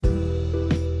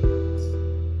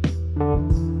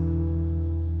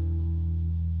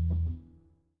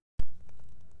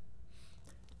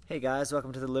Hey guys,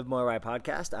 welcome to the Live More Ride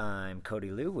podcast. I'm Cody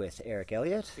Liu with Eric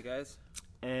Elliott. Hey guys.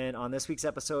 And on this week's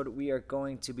episode, we are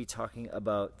going to be talking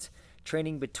about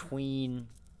training between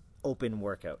open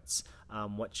workouts.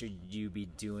 What should you be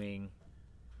doing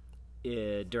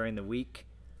during the week?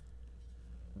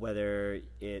 Whether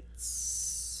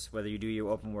you do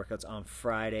your open workouts on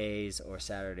Fridays or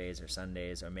Saturdays or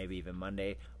Sundays or maybe even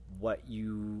Monday, what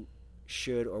you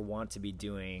should or want to be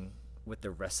doing with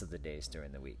the rest of the days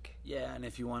during the week. Yeah, and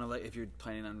if you want to, if you're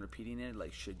planning on repeating it,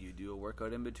 should you do a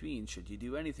workout in between? Should you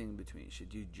do anything in between?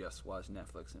 Should you just watch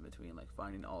Netflix in between?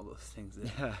 Finding all those things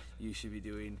that you should be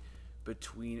doing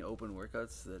between open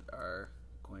workouts that are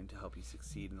going to help you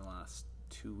succeed in the last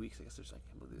 2 weeks. I guess I can't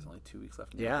believe there's only 2 weeks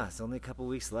left. Yeah, it's only a couple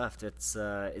weeks left. It's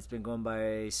been going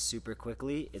by super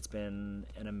quickly. It's been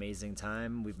an amazing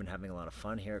time. We've been having a lot of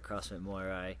fun here at CrossFit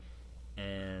Moirai,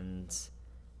 and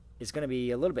it's going to be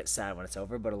a little bit sad when it's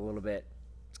over, but a little bit,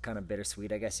 it's kind of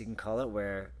bittersweet, I guess you can call it,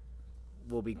 where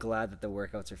we'll be glad that the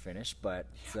workouts are finished, but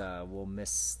we'll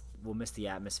miss the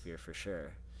atmosphere for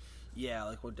sure.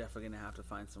 Yeah, we're definitely going to have to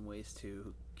find some ways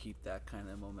to keep that kind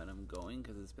of momentum going,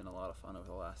 because it's been a lot of fun over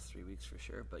the last 3 weeks for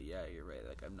sure. But yeah, you're right.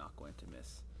 I'm not going to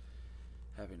miss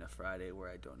having a Friday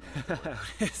where I don't know what the workout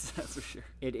is. That's for sure.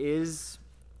 It is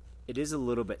a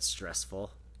little bit stressful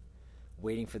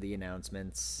waiting for the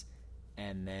announcements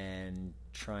and then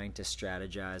trying to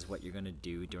strategize what you're going to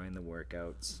do during the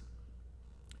workouts.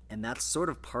 And that's sort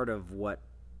of part of what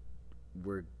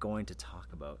we're going to talk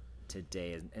about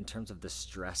today in terms of the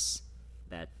stress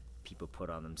that people put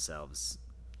on themselves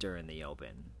during the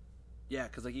open. Yeah,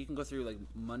 because you can go through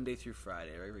Monday through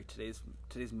Friday, right?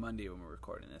 Today's Monday when we're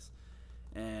recording this,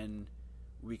 and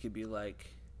we could be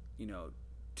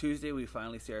Tuesday we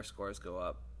finally see our scores go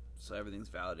up, so everything's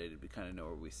validated. We kind of know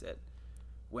where we sit.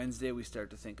 Wednesday we start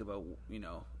to think about,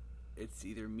 it's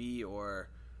either me or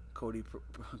Cody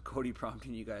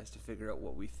prompting you guys to figure out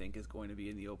what we think is going to be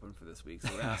in the open for this week. So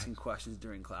we're asking questions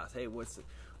during class. Hey, what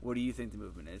do you think the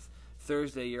movement is?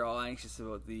 Thursday, you're all anxious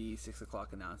about the 6 o'clock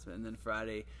announcement. And then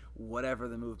Friday, whatever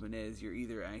the movement is, you're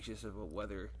either anxious about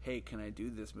whether, hey, can I do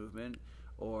this movement?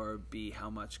 Or B, how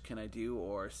much can I do?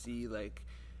 Or C,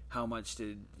 how much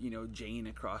did, Jane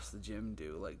across the gym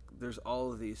do? There's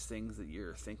all of these things that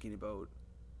you're thinking about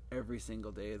every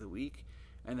single day of the week.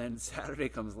 And then Saturday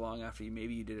comes along after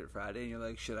maybe you did it Friday, and you're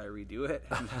like, should I redo it?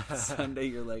 And then Sunday,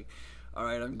 you're like, all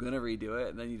right, I'm going to redo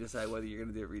it. And then you decide whether you're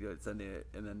going to redo it Sunday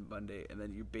and then Monday. And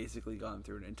then you've basically gone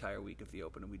through an entire week of the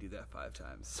open, and we do that 5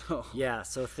 times. So yeah,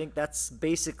 so I think that's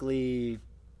basically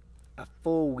a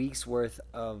full week's worth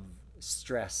of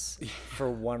stress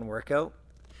for one workout,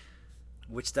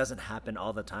 which doesn't happen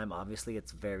all the time. Obviously,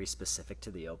 it's very specific to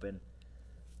the open.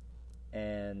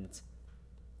 And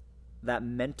that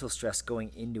mental stress going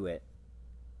into it,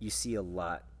 you see a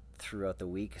lot throughout the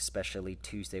week, especially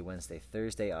Tuesday, Wednesday,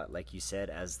 Thursday. Like you said,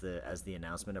 as the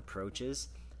announcement approaches,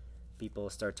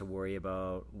 people start to worry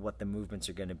about what the movements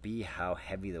are going to be, how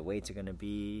heavy the weights are going to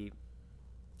be,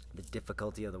 the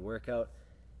difficulty of the workout,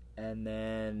 and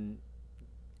then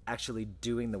actually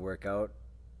doing the workout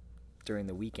during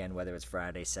the weekend, whether it's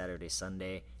Friday, Saturday,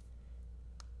 Sunday.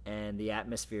 And the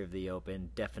atmosphere of the open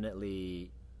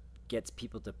definitely gets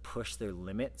people to push their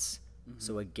limits. Mm-hmm.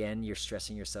 So again, you're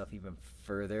stressing yourself even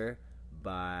further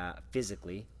by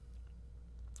physically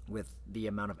with the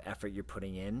amount of effort you're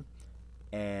putting in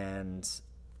and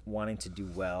wanting to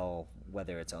do well,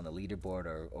 whether it's on the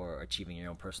leaderboard or achieving your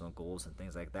own personal goals and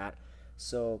things like that.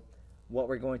 So what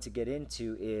we're going to get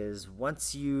into is,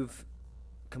 once you've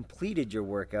completed your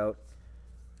workout,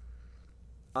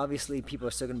 obviously people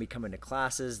are still going to be coming to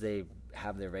classes. They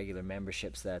have their regular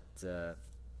memberships that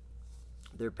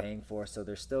they're paying for, so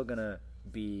they're still going to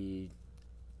be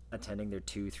attending their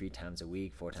 2-3 times a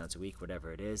week, 4 times a week,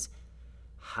 whatever it is.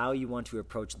 How you want to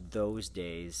approach those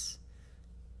days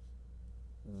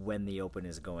when the open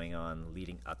is going on,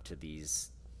 leading up to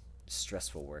these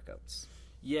stressful workouts.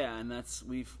 Yeah,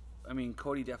 and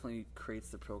Cody definitely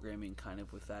creates the programming kind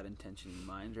of with that intention in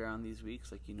mind around these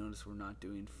weeks. You notice we're not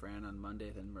doing Fran on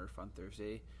Monday, then Murph on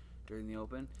Thursday during the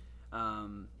open.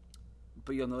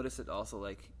 But you'll notice it also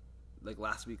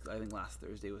last week, I think last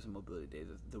Thursday was a mobility day.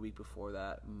 The week before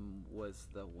that was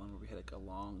the one where we had a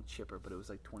long chipper, but it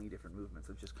was 20 different movements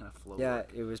of just kind of flow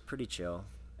work. It was pretty chill.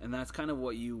 And that's kind of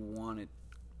what you want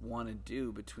to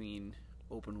do between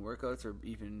open workouts, or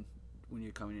even when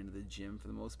you're coming into the gym for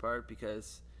the most part,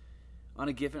 because on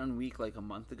a given week, a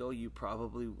month ago, you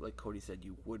probably, like Cody said,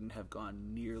 you wouldn't have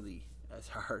gone nearly as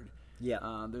hard.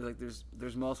 Yeah.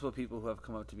 There's multiple people who have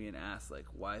come up to me and asked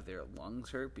why their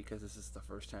lungs hurt, because this is the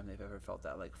first time they've ever felt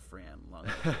that Fran lung.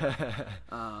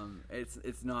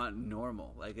 It's not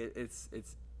normal.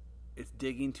 it's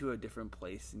digging to a different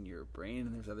place in your brain.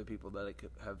 And there's other people that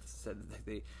have said that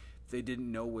they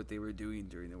didn't know what they were doing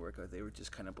during the workout. They were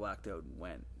just kind of blacked out and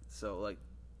went. So like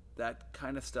that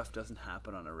kind of stuff doesn't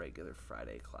happen on a regular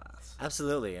Friday class.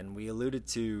 Absolutely, and we alluded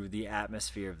to the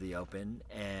atmosphere of the Open,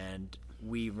 and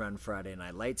we run Friday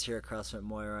Night Lights here at CrossFit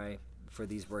Moirai for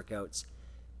these workouts.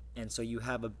 And so you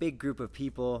have a big group of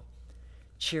people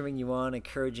cheering you on,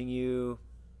 encouraging you.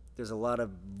 There's a lot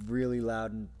of really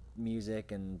loud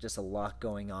music and just a lot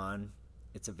going on.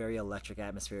 It's a very electric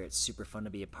atmosphere. It's super fun to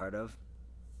be a part of.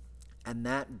 And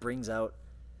that brings out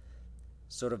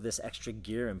sort of this extra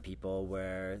gear in people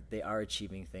where they are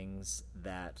achieving things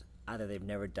that either they've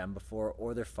never done before,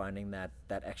 or they're finding that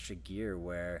extra gear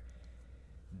where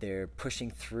they're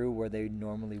pushing through where they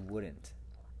normally wouldn't.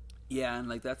 Yeah, and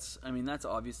like that's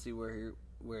obviously where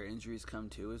injuries come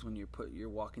to, is when you're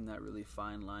walking that really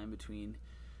fine line between,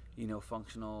 you know,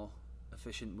 functional,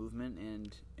 efficient movement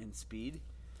and speed.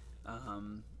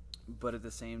 But at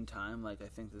the same time, like I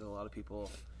think there's a lot of people.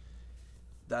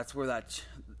 That's where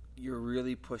you're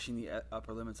really pushing the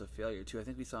upper limits of failure too. I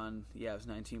think we saw it was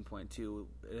 19.2.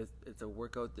 It's a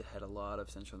workout that had a lot of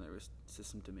central nervous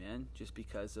system demand, just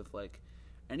because of like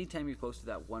anytime you're close to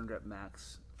that 1 rep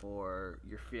max or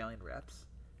you're failing reps,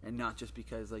 and not just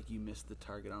because like you missed the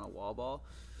target on a wall ball,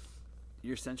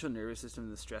 your central nervous system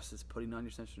and the stress it's putting on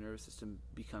your central nervous system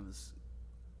becomes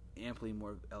amply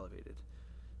more elevated.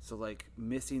 So like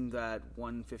missing that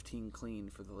 115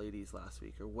 clean for the ladies last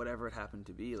week, or whatever it happened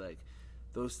to be, like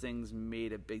those things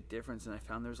made a big difference. And I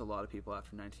found there's a lot of people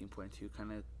after 19.2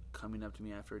 kind of coming up to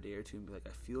me after a day or two and be like,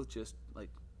 I feel just like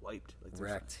wiped, like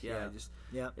wrecked. Yeah.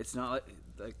 It's not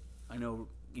like I know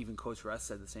even Coach Russ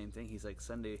said the same thing. He's like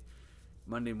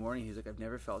Monday morning, he's like, I've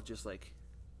never felt just like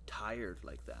tired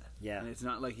like that. Yeah. And it's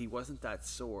not like he wasn't that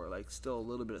sore, like still a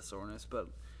little bit of soreness, but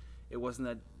it wasn't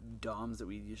that DOMS that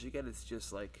we usually get. It's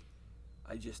just like,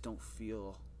 I just don't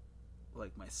feel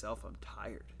like myself. I'm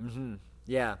tired. Mm-hmm.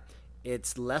 Yeah.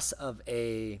 It's less of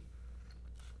a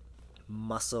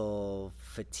muscle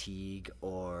fatigue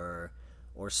or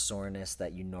soreness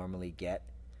that you normally get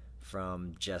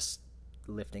from just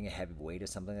lifting a heavy weight or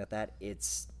something like that.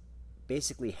 It's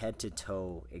basically head to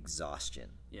toe exhaustion.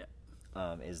 Yeah.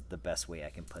 Is the best way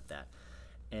I can put that.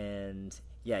 And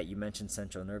yeah, you mentioned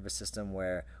central nervous system,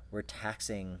 where we're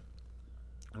taxing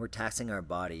our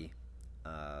body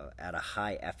at a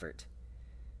high effort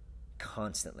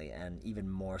constantly, and even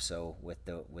more so with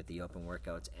the open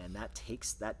workouts, and that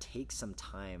takes some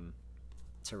time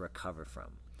to recover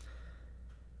from.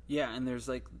 Yeah, and there's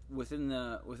like within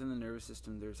the nervous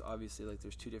system, there's obviously like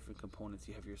there's two different components.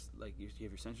 You have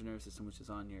your central nervous system, which is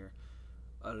on your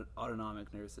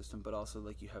autonomic nervous system, but also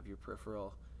like you have your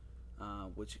peripheral,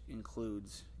 which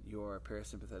includes your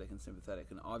parasympathetic and sympathetic.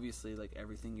 And obviously, like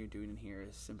everything you're doing in here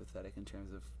is sympathetic in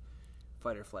terms of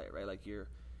fight or flight, right? Like you're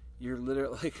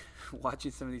literally like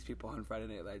watching some of these people on Friday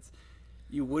Night Lights.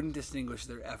 You wouldn't distinguish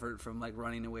their effort from like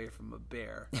running away from a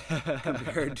bear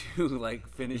compared to like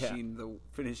finishing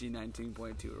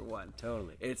 19.2 or 1.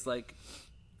 Totally. It's like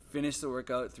finish the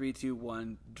workout 3, 2,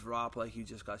 1, drop like you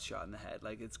just got shot in the head.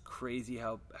 Like it's crazy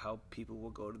how people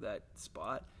will go to that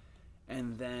spot.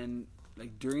 And then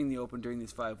like during the open, during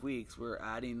these 5 weeks, we're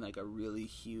adding like a really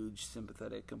huge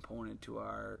sympathetic component to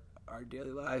our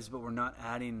daily lives, but we're not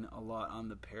adding a lot on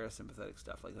the parasympathetic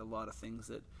stuff. Like a lot of things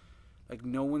that like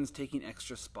no one's taking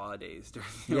extra spa days during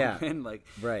the open, like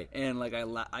right. And like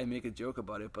I make a joke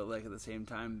about it, but like at the same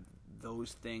time,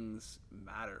 those things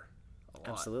matter a lot.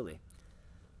 Absolutely.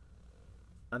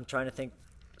 I'm trying to think,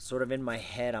 sort of in my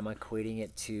head, I'm equating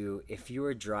it to if you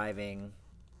were driving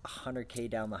 100K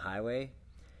down the highway,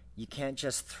 you can't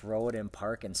just throw it in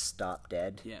park and stop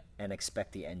dead and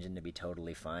expect the engine to be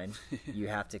totally fine. You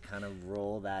have to kind of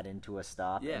roll that into a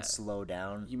stop and slow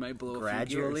down. You might blow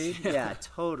gradually. A few gears. Yeah,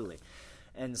 totally.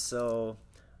 And so,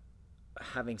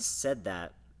 having said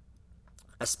that,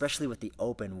 especially with the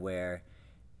open, where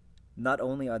not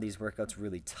only are these workouts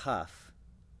really tough,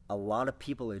 a lot of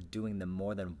people are doing them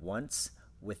more than once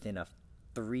within a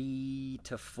 3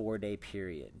 to 4 day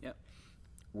period. Yep.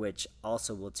 Which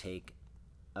also will take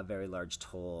a very large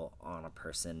toll on a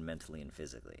person mentally and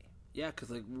physically. Yeah, because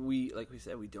like we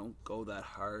said, we don't go that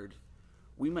hard.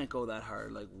 We might go that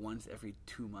hard like once every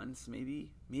 2 months,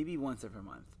 maybe once every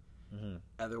month. Mm-hmm.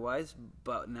 Otherwise,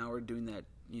 but now we're doing that,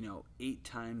 8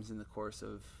 times in the course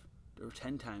of, or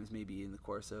 10 times maybe in the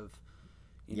course of,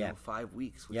 5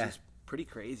 weeks, which is pretty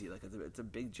crazy. Like it's a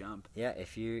big jump. Yeah,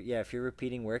 if you're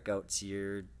repeating workouts,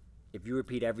 if you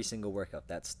repeat every single workout,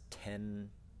 that's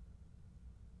 10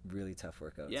 really tough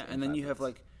workouts. Yeah, and then you have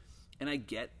like, and I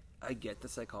get the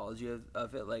psychology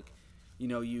of it. Like, you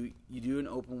know, you do an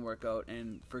open workout,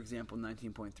 and for example,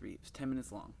 19.3, it's 10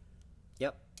 minutes long.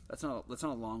 Yep. That's not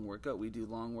a long workout. We do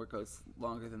long workouts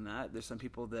longer than that. There's some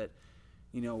people that,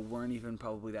 you know, weren't even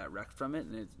probably that wrecked from it,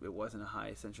 and it wasn't a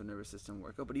high central nervous system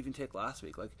workout. But even take last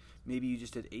week, like maybe you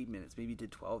just did 8 minutes, maybe you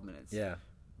did 12 minutes. Yeah.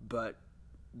 But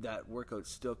that workout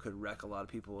still could wreck a lot of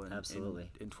people in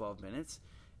 12 minutes.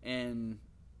 And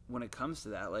when it comes to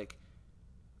that, like,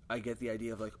 I get the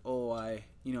idea of like, oh, I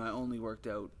only worked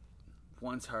out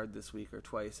once hard this week or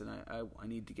twice, and I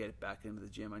need to get back into the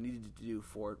gym. I needed to do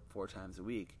four times a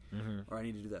week, or I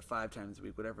need to do that 5 times a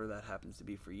week, whatever that happens to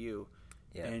be for you.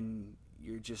 Yeah. And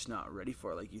you're just not ready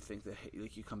for it. Like, you think that,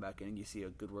 like, you come back in and you see a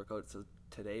good workout. So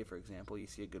today, for example, you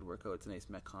see a good workout. It's a nice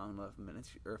Metcon, 11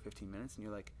 minutes or 15 minutes, and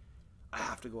you're like, I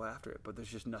have to go after it, but there's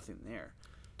just nothing there.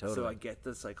 Totally. So I get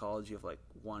the psychology of like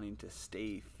wanting to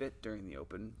stay fit during the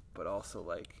open, but also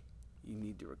like you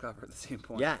need to recover at the same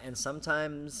point. Yeah, and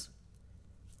sometimes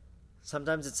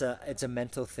it's a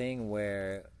mental thing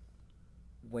where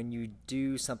when you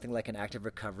do something like an active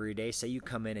recovery day, say you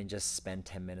come in and just spend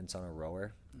 10 minutes on a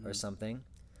rower or something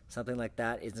like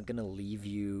that isn't going to leave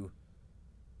you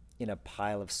in a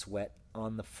pile of sweat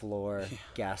on the floor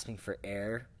gasping for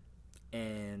air.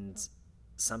 And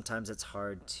sometimes it's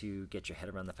hard to get your head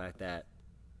around the fact that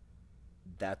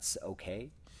that's okay.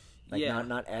 Like,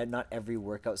 not every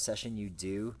workout session you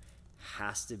do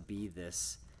has to be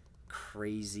this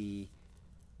crazy,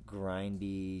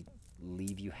 grindy,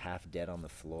 leave you half dead on the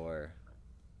floor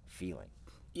feeling.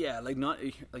 Yeah, like, not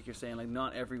like you're saying, like,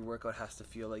 not every workout has to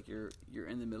feel like you're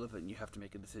in the middle of it and you have to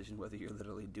make a decision whether you're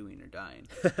literally doing or dying.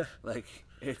 Like,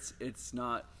 it's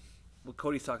not what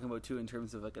Cody's talking about too in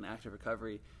terms of like an active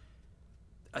recovery.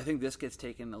 I think this gets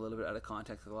taken a little bit out of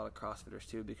context with a lot of CrossFitters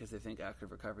too, because they think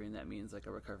active recovery, and that means like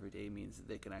a recovery day means that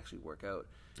they can actually work out.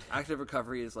 Active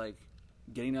recovery is like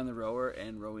getting on the rower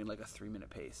and rowing like a 3-minute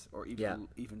pace, or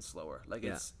even slower. Like,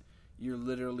 you're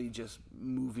literally just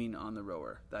moving on the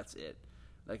rower. That's it.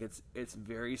 Like, it's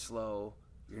very slow.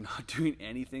 You're not doing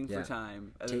anything for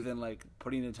time other than like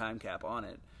putting a time cap on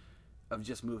it of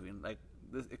just moving. Like,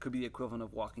 it could be the equivalent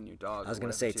of walking your dog. I was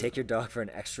going to say, take your dog for an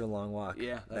extra long walk.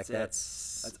 Yeah,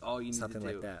 that's all you need something to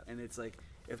do. Like that. And it's like,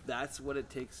 if that's what it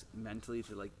takes mentally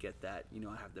to like get that, you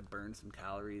know, have to burn some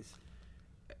calories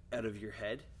out of your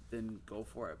head, then go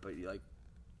for it. But like,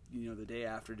 you know, the day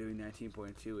after doing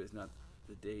 19.2 is not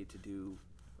the day to do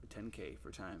a 10K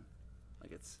for time.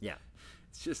 Like, it's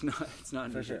just not. It's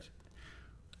not for sure.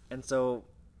 And so,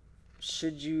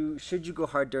 should you go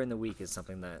hard during the week is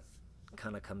something that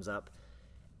kind of comes up.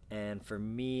 And for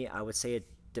me, I would say it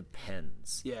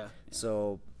depends. Yeah.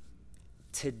 So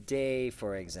today,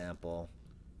 for example,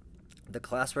 the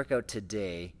class workout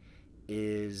today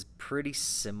is pretty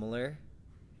similar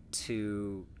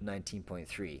to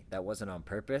 19.3. That wasn't on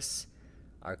purpose.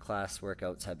 Our class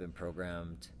workouts have been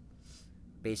programmed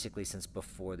basically since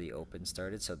before the open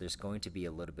started, so there's going to be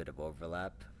a little bit of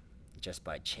overlap just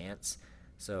by chance.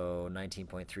 So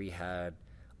 19.3 had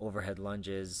overhead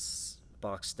lunges,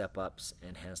 box step-ups,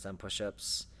 and handstand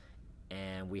push-ups,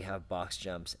 and we have box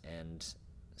jumps and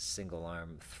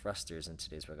single-arm thrusters in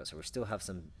today's workout. So we still have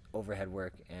some overhead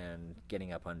work and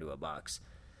getting up onto a box.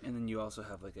 And then you also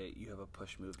have like a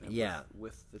push movement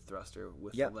with the thruster,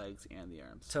 with the legs and the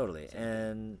arms. Totally.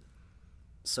 And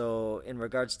so in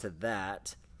regards to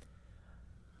that,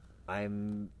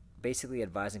 I'm basically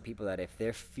advising people that if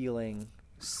they're feeling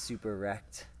super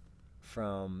wrecked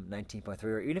from 19.3,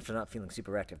 or even if they're not feeling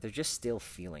super wrecked, if they're just still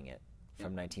feeling it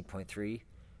from 19.3,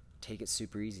 take it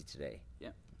super easy today. Yeah.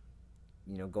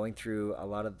 You know, going through a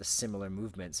lot of the similar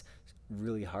movements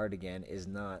really hard again is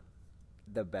not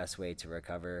the best way to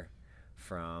recover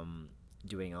from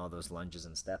doing all those lunges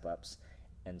and step-ups.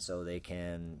 And so they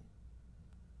can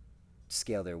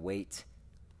scale their weight.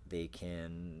 They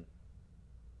can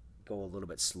go a little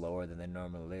bit slower than they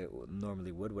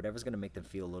normally would. Whatever's going to make them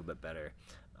feel a little bit better.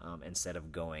 Instead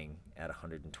of going at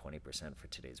 120% for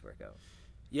today's workout.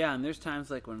 Yeah, and there's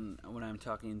times like when I'm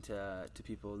talking to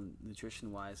people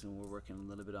nutrition wise, and we're working a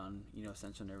little bit on, you know,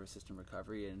 central nervous system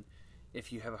recovery, and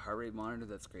if you have a heart rate monitor,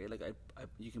 that's great. Like,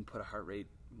 you can put a heart rate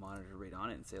monitor rate on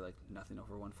it and say like nothing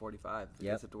over 145. If it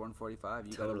gets up to 145,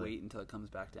 you gotta wait until it comes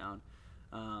back down.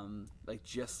 Like,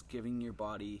 just giving your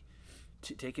body.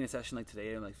 Taking a session like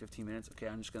today in like 15 minutes, okay,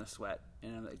 I'm just going to sweat.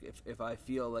 And like, if I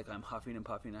feel like I'm huffing and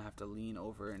puffing, I have to lean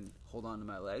over and hold on to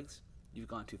my legs, you've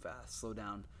gone too fast. Slow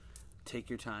down. Take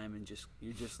your time, and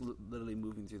you're just literally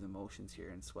moving through the motions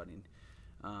here and sweating.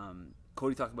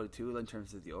 Cody talked about it too in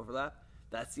terms of the overlap.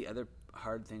 That's the other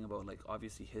hard thing about, like,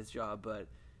 obviously his job, but,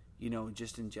 you know,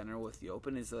 just in general with the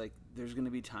open is like there's going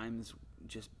to be times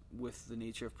just with the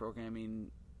nature of programming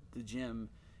the gym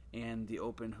and the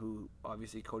open, who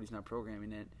obviously Cody's not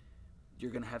programming it,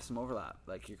 you're going to have some overlap.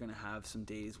 Like, you're going to have some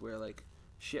days where, like,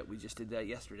 shit, we just did that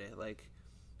yesterday. Like,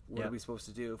 what are we supposed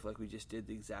to do if, like, we just did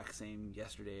the exact same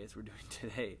yesterday as we're doing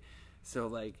today? So,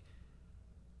 like,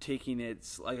 taking it,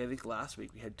 like, I think last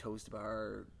week we had toes to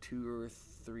bar 2 or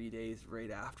 3 days right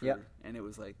after, and it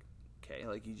was like, okay,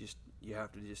 like, you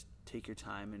have to just take your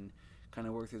time and kind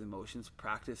of work through the motions,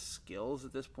 practice skills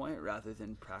at this point rather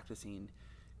than practicing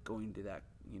going to that,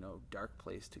 dark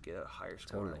place to get a higher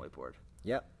score on the whiteboard.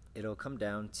 Yep. It'll come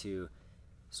down to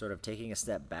sort of taking a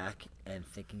step back and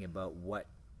thinking about what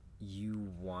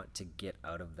you want to get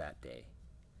out of that day.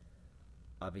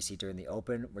 Obviously, during the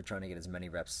open, we're trying to get as many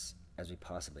reps as we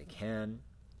possibly can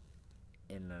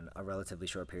in a relatively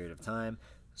short period of time.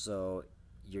 So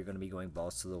you're going to be going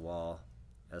balls to the wall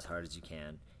as hard as you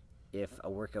can. If a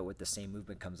workout with the same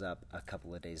movement comes up a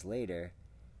couple of days later,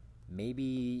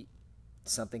 maybe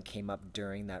something came up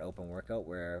during that open workout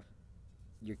where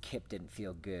your kip didn't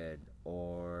feel good,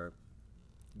 or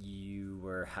you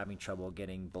were having trouble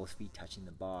getting both feet touching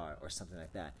the bar or something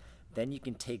like that. Then you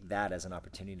can take that as an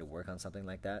opportunity to work on something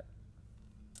like that.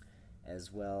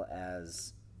 As well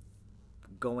as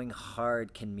going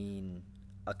hard can mean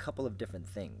a couple of different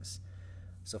things.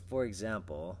 So for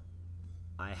example,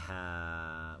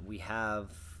 we have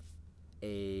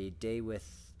a day with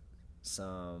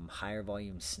some higher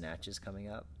volume snatches coming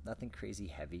up. Nothing crazy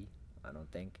heavy, I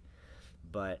don't think.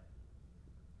 But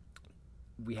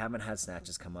we haven't had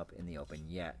snatches come up in the open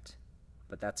yet.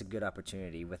 But that's a good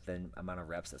opportunity with the amount of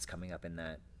reps that's coming up in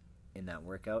that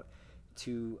workout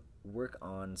to work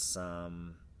on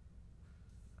some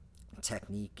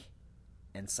technique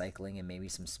and cycling and maybe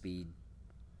some speed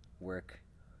work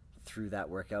through that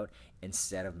workout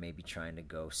instead of maybe trying to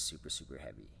go super, super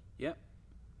heavy. Yep.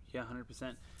 Yeah,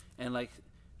 100%. And, like,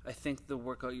 I think the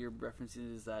workout you're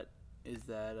referencing is it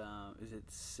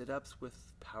sit-ups with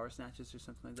power snatches or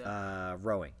something like that?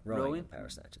 Rowing and power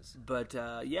snatches. But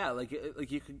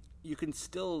you can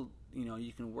still,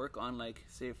 you can work on, like,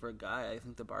 say for a guy, I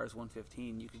think the bar is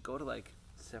 115. You could go to like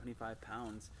 75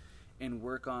 pounds and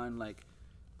work on, like,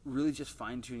 really just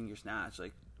fine-tuning your snatch,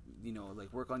 like,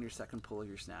 like work on your second pull of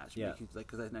your snatch. Yeah.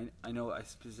 Because I know I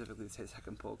specifically say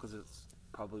second pull because it's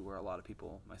probably where a lot of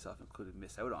people, myself included,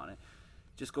 miss out on it.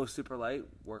 Just go super light,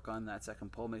 work on that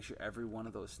second pull, make sure every one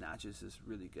of those snatches is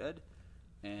really good,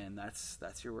 and that's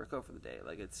your workout for the day.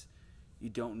 Like, you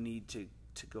don't need to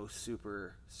go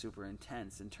super, super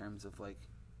intense in terms of, like,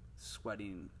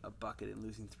 sweating a bucket and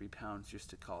losing 3 pounds just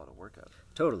to call it a workout.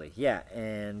 Totally, yeah.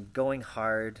 And going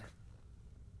hard,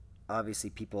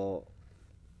 obviously people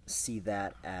see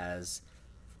that as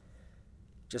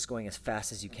just going as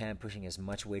fast as you can, pushing as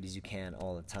much weight as you can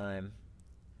all the time.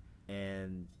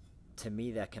 And to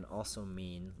me, that can also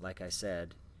mean, like I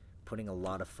said, putting a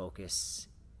lot of focus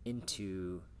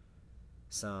into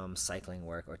some cycling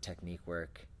work or technique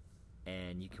work,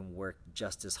 and you can work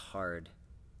just as hard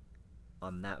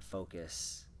on that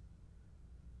focus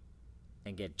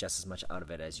and get just as much out of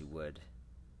it as you would,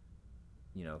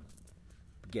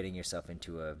 getting yourself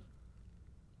into a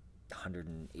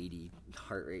 180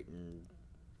 heart rate and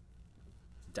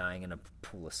dying in a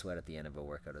pool of sweat at the end of a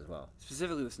workout as well.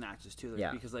 Specifically with snatches too,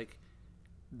 because, like,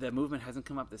 the movement hasn't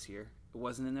come up this year. It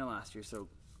wasn't in there last year, so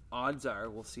odds are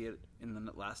we'll see it in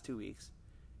the last 2 weeks.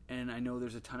 And I know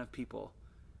there's a ton of people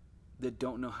that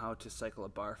don't know how to cycle a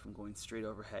bar from going straight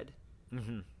overhead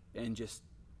and just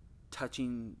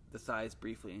touching the thighs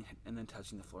briefly and then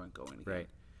touching the floor and going again. Right.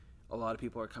 A lot of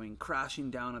people are coming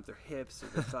crashing down at their hips or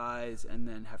their thighs and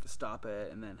then have to stop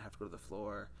it and then have to go to the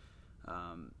floor.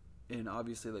 And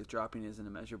obviously, like, dropping isn't a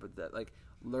measure, but that, like,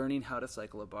 learning how to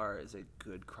cycle a bar is a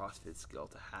good CrossFit skill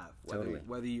to have.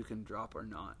 Whether you can drop or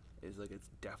not is, like, it's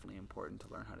definitely important to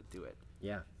learn how to do it.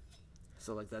 Yeah.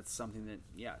 So, like, that's something that,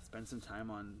 spend some time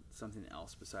on something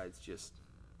else besides just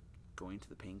going to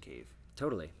the pain cave.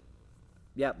 Totally.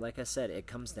 Yeah, like I said, it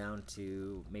comes down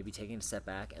to maybe taking a step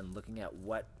back and looking at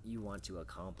what you want to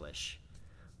accomplish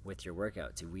with your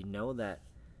workout. We know that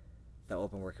the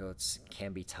open workouts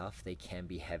can be tough, they can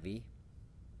be heavy,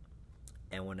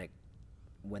 and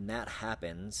when that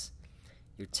happens,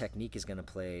 your technique is going to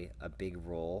play a big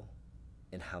role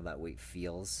in how that weight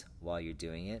feels while you're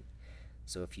doing it.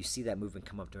 So if you see that movement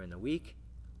come up during the week,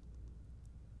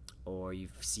 or you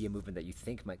see a movement that you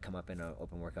think might come up in an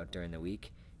open workout during the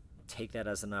week, take that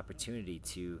as an opportunity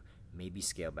to maybe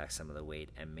scale back some of the weight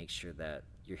and make sure that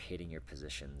you're hitting your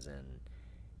positions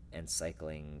and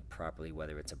cycling properly,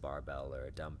 whether it's a barbell or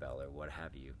a dumbbell or what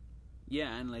have you.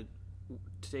 Yeah, and, like,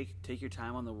 take your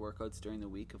time on the workouts during the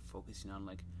week of focusing on,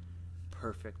 like,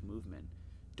 perfect movement.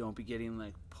 don't be getting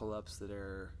like pull-ups that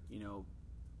are,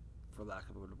 for lack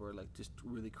of a better word, like just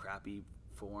really crappy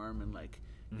form, and like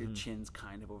your chin's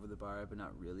kind of over the bar but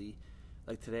not really.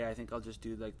 Like today I think I'll just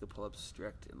do like the pull-ups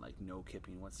strict and like no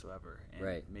kipping whatsoever,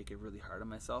 and make it really hard on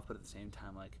myself, but at the same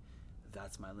time, like,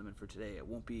 that's my limit for today. I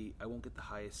won't get the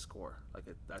highest score. Like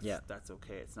that's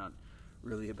okay. It's not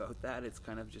really about that. It's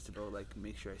kind of just about like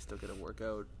make sure I still get a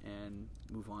workout and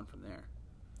move on from there.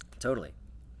 Totally.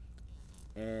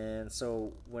 And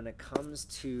so when it comes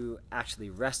to actually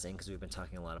resting, because we've been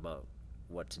talking a lot about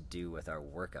what to do with our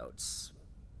workouts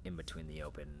in between the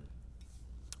open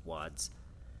WODs,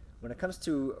 when it comes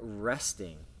to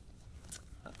resting,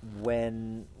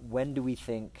 when do we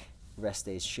think rest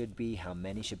days should be? How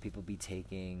many should people be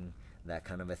taking? That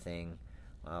kind of a thing.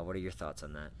 What are your thoughts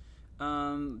on that?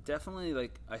 Definitely,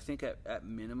 like, I think at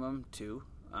minimum 2.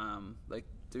 Like,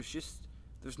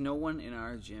 there's no one in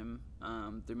our gym.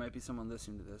 There might be someone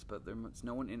listening to this, but there's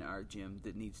no one in our gym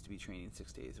that needs to be training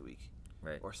 6 days a week,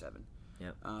 right? Or 7.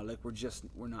 Yeah. Like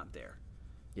we're not there.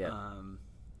 Yeah.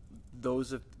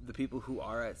 Those of the people who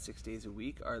are at 6 days a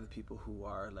week are the people who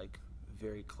are like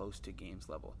very close to games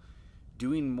level.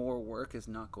 Doing more work is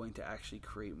not going to actually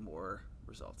create more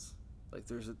results. Like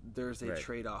there's a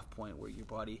trade-off point where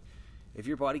if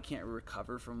your body can't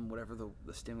recover from whatever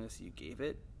the stimulus you gave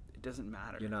it, it doesn't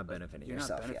matter. You're not benefiting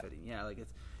yourself. You're not benefiting. Yeah, like it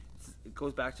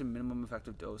goes back to minimum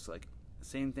effective dose. Like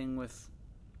same thing with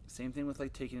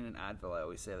like taking an Advil. I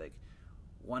always say like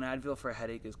one Advil for a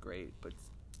headache is great, but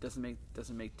doesn't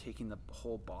make taking the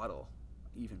whole bottle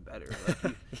even better.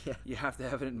 Like you have to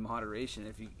have it in moderation.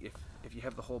 If you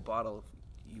have the whole bottle,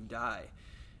 you die.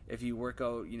 If you work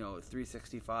out,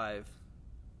 365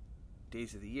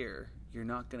 days of the year, you're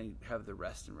not going to have the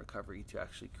rest and recovery to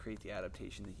actually create the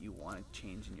adaptation that you want to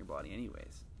change in your body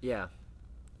anyways. Yeah,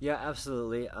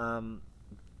 absolutely.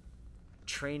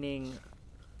 Training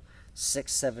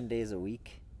 6-7 days a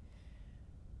week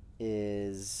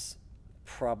is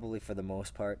probably, for the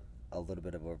most part, a little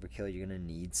bit of overkill. You're going to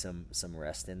need some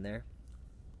rest in there.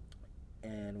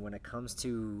 And when it comes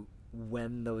to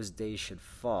when those days should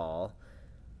fall,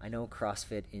 I know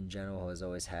CrossFit in general has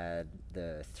always had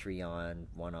the 3 on,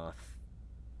 1 off,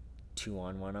 2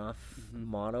 on, 1 off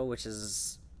model, which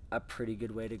is a pretty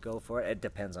good way to go for it. It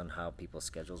depends on how people's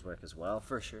schedules work as well.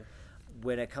 For sure.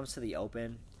 When it comes to the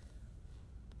open,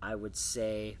 I would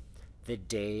say the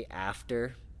day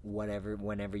after,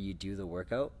 whenever you do the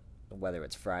workout, whether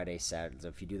it's Friday, Saturday. So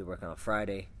if you do the workout on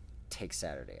Friday, take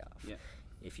Saturday off. Yeah.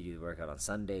 If you do the workout on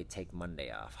Sunday, take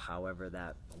Monday off.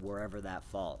 Wherever that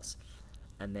falls.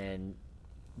 And then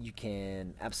you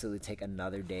can absolutely take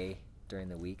another day during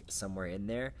the week somewhere in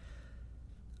there.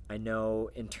 I know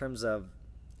in terms of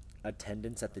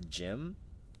attendance at the gym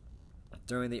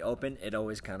during the open, it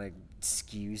always kind of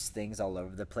skews things all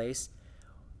over the place.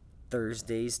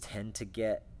 Thursdays tend to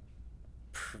get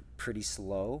pretty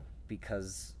slow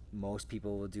because most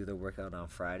people will do their workout on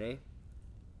Friday.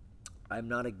 I'm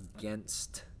not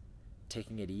against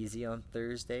taking it easy on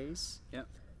Thursdays. Yep.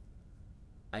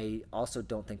 I also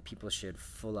don't think people should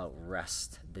full out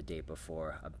rest the day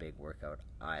before a big workout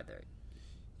either.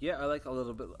 Yeah, I like a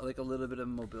little bit of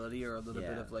mobility, or a little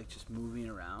bit of like just moving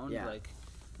around. Yeah. Like,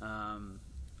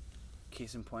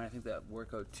 case in point, I think that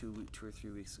workout 2 or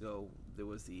 3 weeks ago, there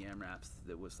was the AMRAPs.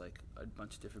 That was like a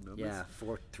bunch of different movements. Yeah,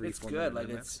 4 good. Like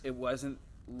it wasn't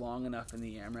long enough in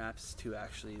the AMRAPs to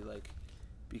actually like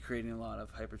be creating a lot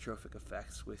of hypertrophic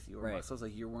effects with your muscles.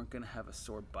 Like you weren't going to have a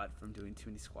sore butt from doing too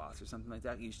many squats or something like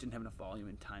that. You just didn't have enough volume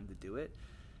and time to do it.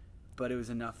 But it was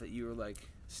enough that you were like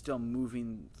still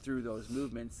moving through those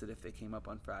movements, that if they came up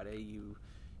on Friday,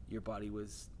 your body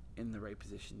was in the right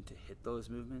position to hit those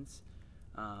movements.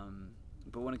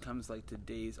 But when it comes like to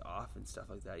days off and stuff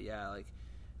like that, yeah, like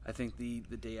I think the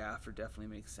day after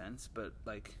definitely makes sense. But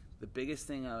like the biggest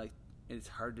thing it's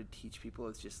hard to teach people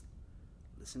is just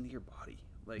listen to your body.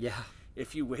 Like,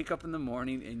 if you wake up in the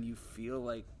morning and you feel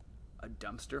like a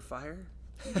dumpster fire,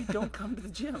 you don't come to the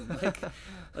gym.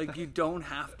 Like you don't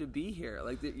have to be here.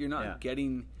 Like you're not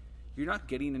getting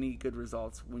any good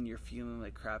results when you're feeling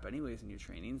like crap anyways in your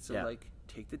training. So like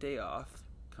take the day off,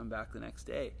 come back the next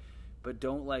day, but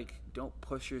don't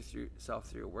push yourself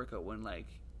through a workout when like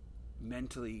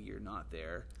mentally you're not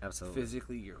there. Absolutely.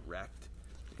 Physically you're wrecked.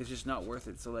 It's just not worth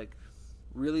it. So like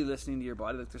really listening to your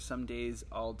body. Like there's some days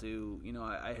I'll do,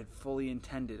 I had fully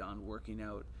intended on working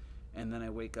out, and then I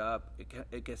wake up,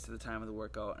 it gets to the time of the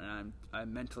workout, and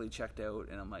I'm mentally checked out,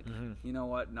 and I'm like, you know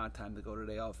what, not time to go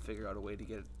today. I'll figure out a way to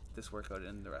get this workout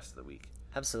in the rest of the week.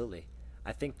 Absolutely.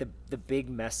 I think the big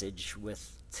message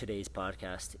with today's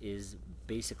podcast is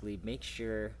basically make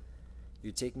sure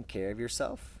you're taking care of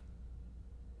yourself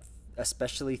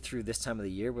especially through this time of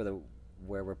the year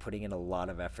where we're putting in a lot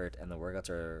of effort and the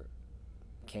workouts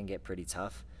can get pretty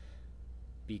tough,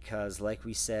 because like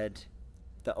we said,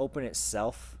 the open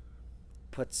itself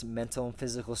puts mental and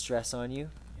physical stress on you.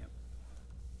 Yep.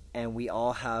 And we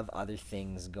all have other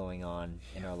things going on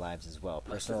in our lives as well.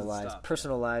 Personal Life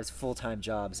lives, full-time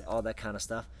jobs, all that kind of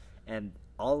stuff. And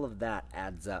all of that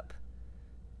adds up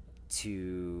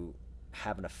to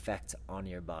have an effect on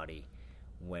your body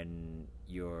when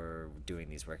you're doing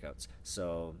these workouts.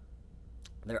 So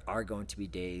there are going to be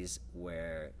days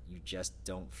where you just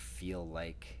don't feel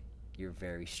like you're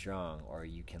very strong or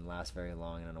you can last very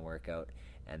long in a workout,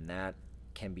 and that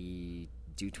can be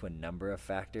due to a number of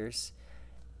factors.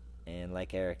 And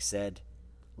like Eric said,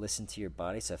 listen to your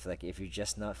body. So if you're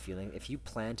just not feeling, if you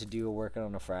plan to do a workout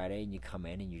on a Friday and you come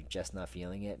in and you're just not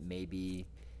feeling it, maybe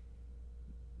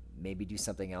do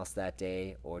something else that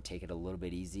day, or take it a little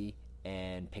bit easy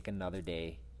and pick another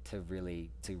day to really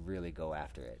go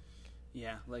after it.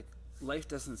 Yeah, like, life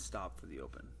doesn't stop for the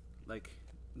open. Like,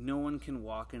 no one can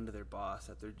walk into their boss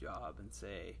at their job and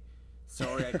say,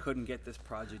 sorry, I couldn't get this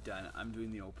project done. I'm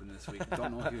doing the open this week. I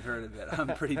don't know if you've heard of it. I'm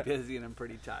pretty busy and I'm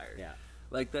pretty tired. Yeah.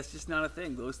 Like, that's just not a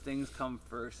thing. Those things come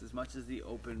first. As much as the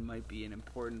open might be an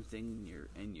important thing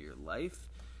in your life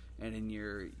and in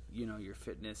your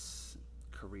fitness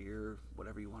career,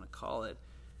 whatever you want to call it,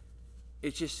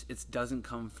 it doesn't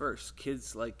come first.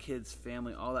 Kids,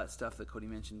 family, all that stuff that Cody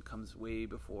mentioned comes way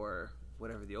before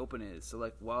whatever the open is. So,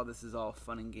 like, while this is all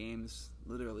fun and games,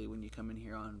 literally when you come in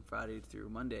here on Friday through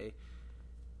Monday,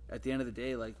 at the end of the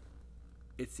day, like,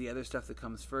 it's the other stuff that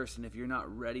comes first. And if you're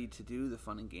not ready to do the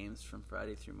fun and games from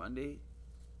Friday through Monday,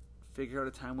 figure out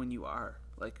a time when you are.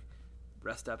 Like,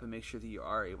 rest up and make sure that you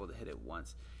are able to hit it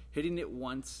once. Hitting it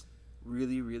once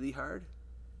really, really hard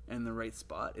and the right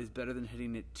spot is better than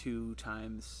hitting it 2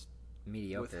 times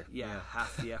mediocre. With,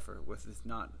 half the effort, with it's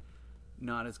not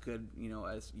as good,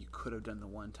 as you could have done the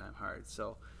one time hard.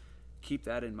 So keep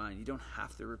that in mind. You don't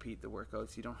have to repeat the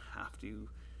workouts. You don't have to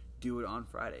do it on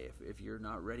Friday. If you're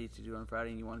not ready to do it on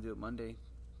Friday and you want to do it Monday,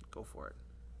 go for it.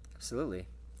 Absolutely.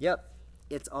 Yep.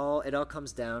 It all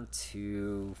comes down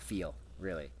to feel,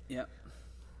 really. Yep.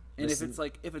 And if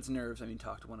it's nerves, I mean,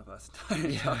 talk to one of us. Talk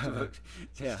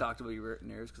about your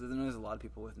nerves, because I know there's a lot of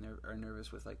people are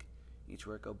nervous with, like, each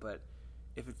workout. But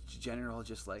if it's general,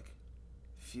 just like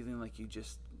feeling like you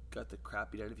just got the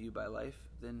crap beat out of you by life,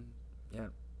 then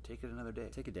take it another day.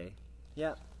 Take a day.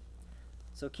 Yeah.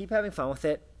 So keep having fun with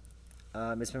it.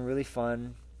 It's been really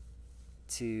fun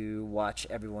to watch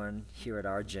everyone here at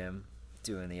our gym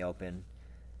doing the open.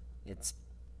 It's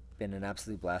been an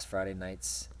absolute blast. Friday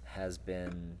nights has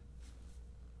been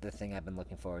the thing I've been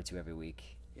looking forward to every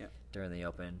week during the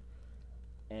open.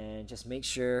 And just make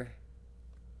sure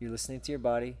you're listening to your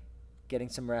body, getting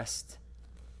some rest,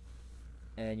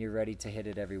 and you're ready to hit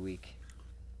it every week.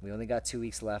 We only got 2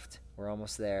 weeks left. We're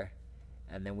almost there.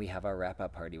 And then we have our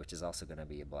wrap-up party, which is also going to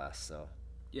be a blast. So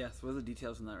yeah, so what are the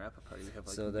details on that wrap-up party? We have,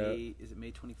 like, is it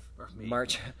May 20th? Or May?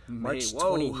 March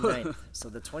 29th. So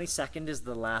the 22nd is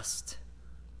the last,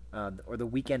 or the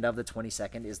weekend of the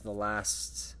 22nd is the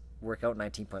last workout,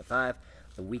 19.5.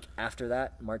 The week after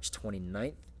that, March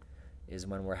 29th, is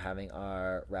when we're having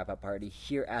our wrap-up party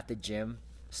here at the gym,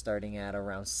 starting at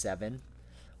around 7.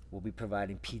 We'll be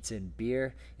providing pizza and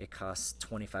beer. It costs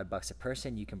 $25 a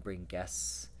person. You can bring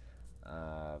guests,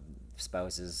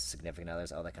 spouses, significant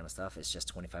others, all that kind of stuff. It's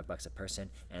just $25 a person,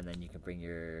 and then you can bring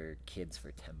your kids for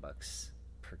 $10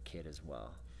 per kid as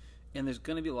well. And there's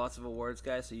going to be lots of awards,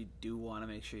 guys, so you do want to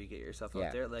make sure you get yourself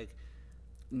out there. Like,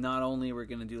 not only we're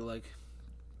going to do, like,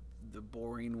 the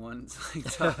boring ones,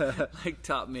 like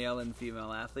top male and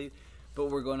female athlete, but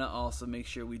we're going to also make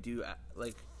sure we do,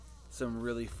 like, some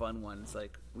really fun ones.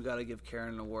 Like, we got to give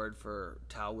Karen an award for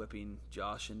towel whipping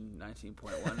Josh in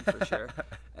 19.1 for sure.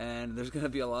 And there's going to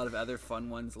be a lot of other fun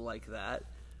ones like that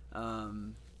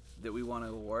that we want to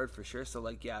award for sure. So,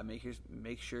 like,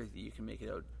 make sure that you can make it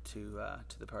out to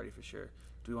the party for sure.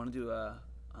 Do we want to do a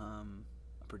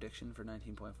prediction for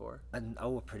 19.4?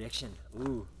 A prediction.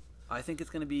 Ooh. I think it's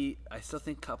going to be, I still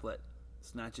think couplet,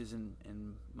 snatches and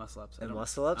muscle ups. And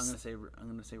muscle ups? I'm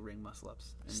going to say ring muscle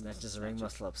ups. Snatches and ring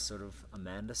muscle ups, sort of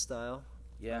Amanda style.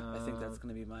 Yeah, I think that's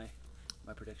going to be my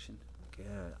prediction.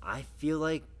 Good. I feel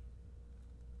like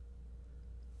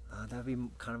that would be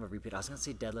kind of a repeat. I was going to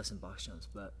say deadlifts and box jumps,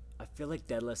 but I feel like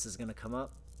deadlifts is going to come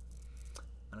up,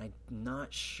 and I'm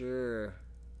not sure.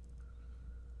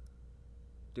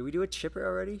 Did we do a chipper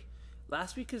already?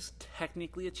 Last week is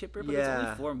technically a chipper, but it's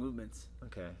only 4 movements.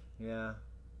 Okay.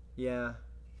 Yeah.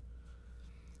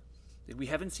 We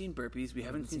haven't seen burpees. We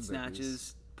haven't seen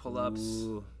snatches, pull-ups.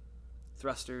 Ooh.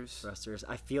 thrusters.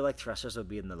 I feel like thrusters will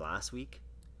be in the last week.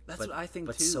 That's what I think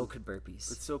but too. But so could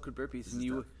burpees.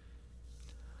 And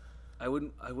I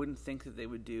wouldn't think that they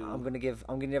would do. I'm gonna give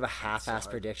a half-ass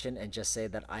prediction and just say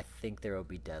that I think there will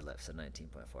be deadlifts at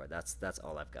 19.4. That's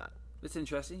all I've got. That's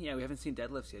interesting. Yeah, we haven't seen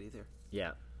deadlifts yet either.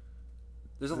 Yeah.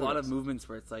 There's a lot of movements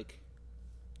where it's like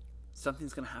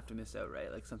something's gonna have to miss out,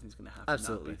 right? Like something's gonna have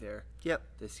to not be there. Yep.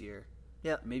 This year.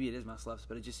 Yeah. Maybe it is muscle ups,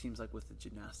 but it just seems like with the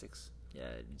gymnastics. Yeah,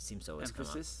 it seems to always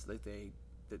emphasis, like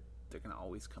they're gonna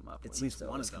always come up. It seems to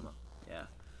always come up. Yeah.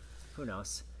 Who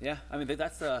knows? Yeah, I mean I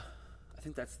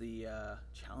think that's the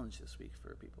challenge this week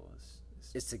for people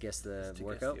is to guess the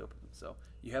workout. Guess the open. So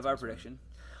you have our prediction.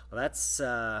 Well, that's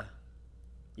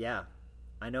yeah.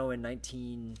 I know in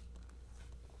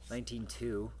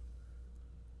 1902,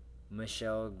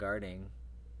 Michelle Garding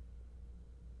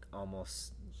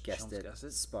almost guessed it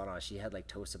spot on. She had like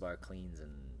toes to bar cleans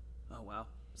and oh wow,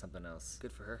 something else.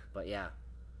 Good for her. But yeah,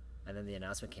 and then the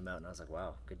announcement came out, and I was like,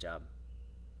 wow, good job.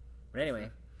 But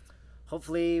anyway,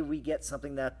 hopefully we get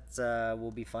something that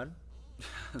will be fun.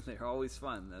 They're always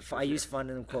fun. I use fun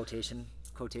in quotation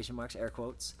marks, air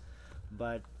quotes.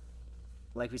 But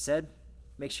like we said,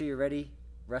 make sure you're ready.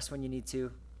 Rest when you need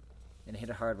to, and hit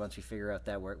it hard once we figure out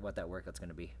what that workout's going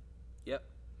to be. Yep.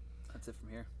 That's it from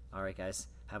here. All right, guys.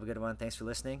 Have a good one. Thanks for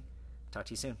listening. Talk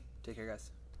to you soon. Take care,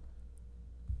 guys.